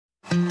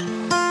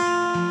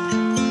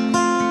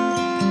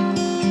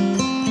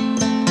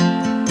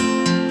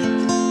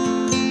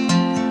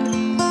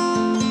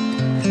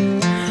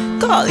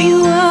call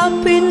you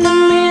up in the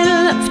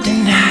middle of the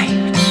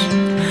night,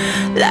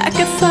 like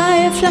a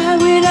firefly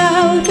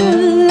without a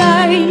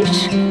light.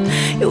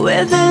 You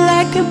weather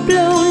like a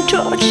blown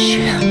torch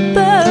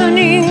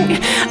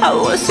burning. I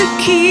was a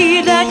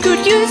key that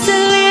could use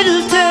a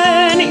little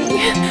turning.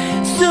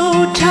 So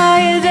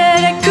tired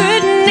that I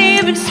couldn't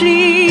even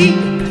sleep.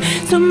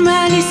 So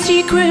many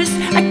secrets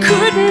I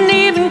couldn't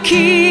even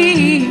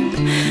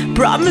keep.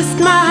 Promised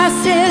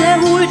myself I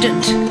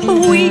wouldn't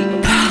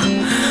weep.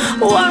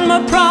 One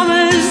more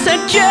promise I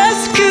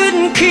just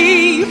couldn't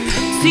keep.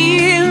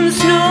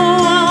 Seems no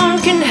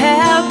one can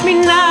help me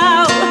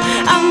now.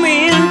 I'm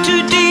in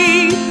too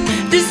deep.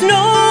 There's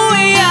no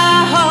way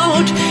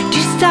out.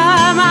 This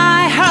time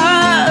I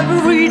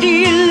have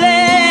really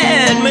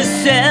led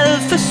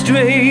myself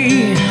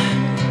astray.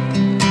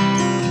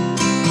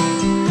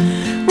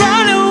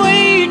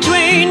 Runaway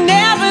train,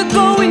 never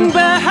going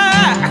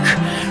back.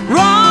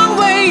 Wrong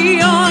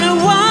way on a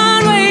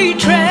one-way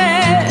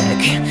track.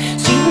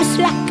 Seems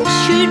like I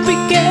should be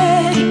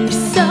getting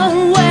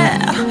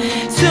somewhere.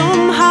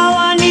 Somehow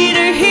I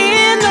neither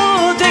here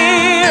nor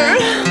there.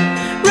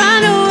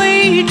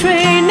 Runaway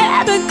train,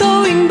 never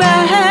going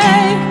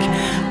back.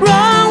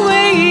 Wrong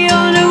way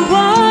on a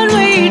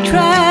one-way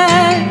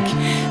track.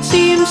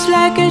 Seems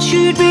like I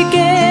should be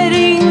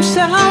getting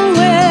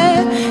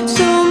somewhere.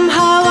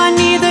 Somehow I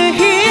neither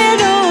here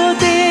nor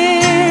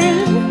there.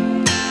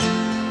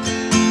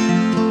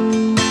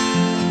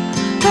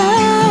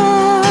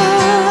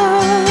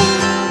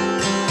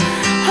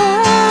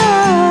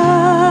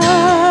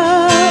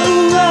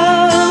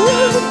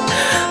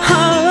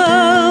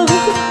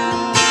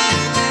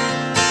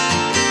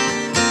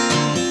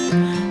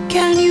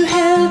 Can you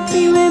help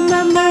me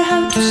remember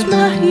how to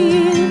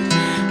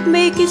smile?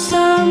 Make it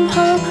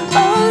somehow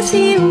all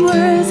seem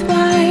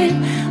worthwhile.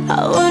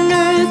 How on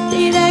earth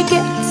did I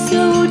get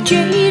so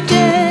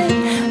jaded?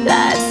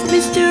 Life's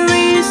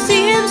mystery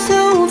seems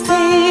so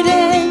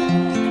faded.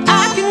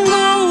 I can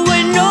go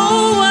where no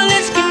one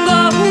else can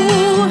go.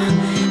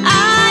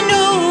 I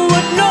know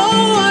what no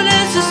one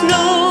else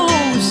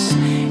knows.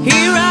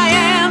 Here I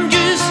am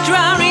just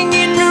drowning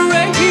in the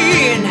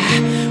rain,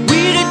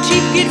 with a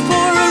ticket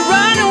for a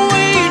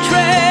runaway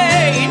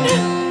train.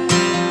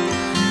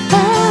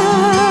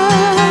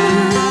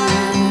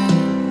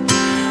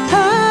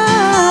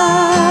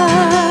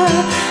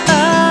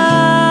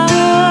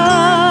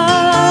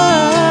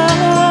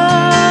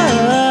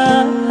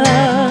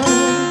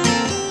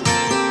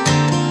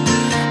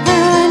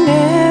 And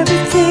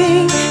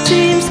everything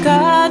seems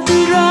cut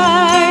and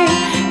dry,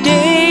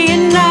 day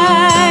and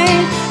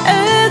night,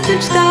 earth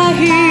and sky.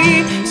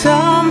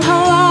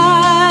 Somehow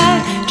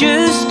I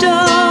just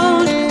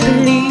don't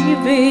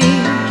believe it.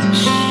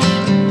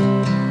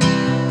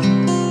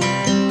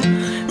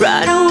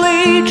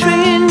 Runaway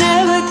train,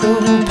 never go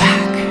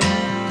back.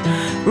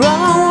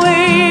 Wrong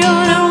way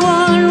on a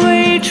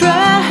one-way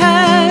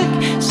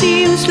track.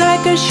 Seems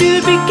like I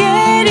should be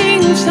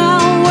getting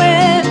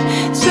somewhere.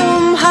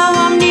 Somehow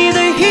I'm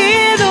neither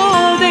here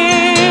nor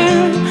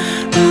there.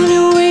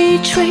 Runaway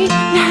train,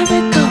 never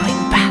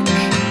going back.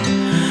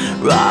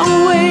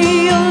 Wrong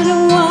way on a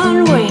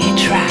one-way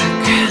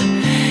track.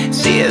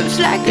 Seems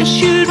like I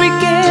should be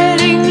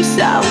getting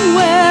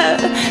somewhere.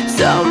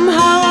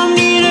 Somehow I'm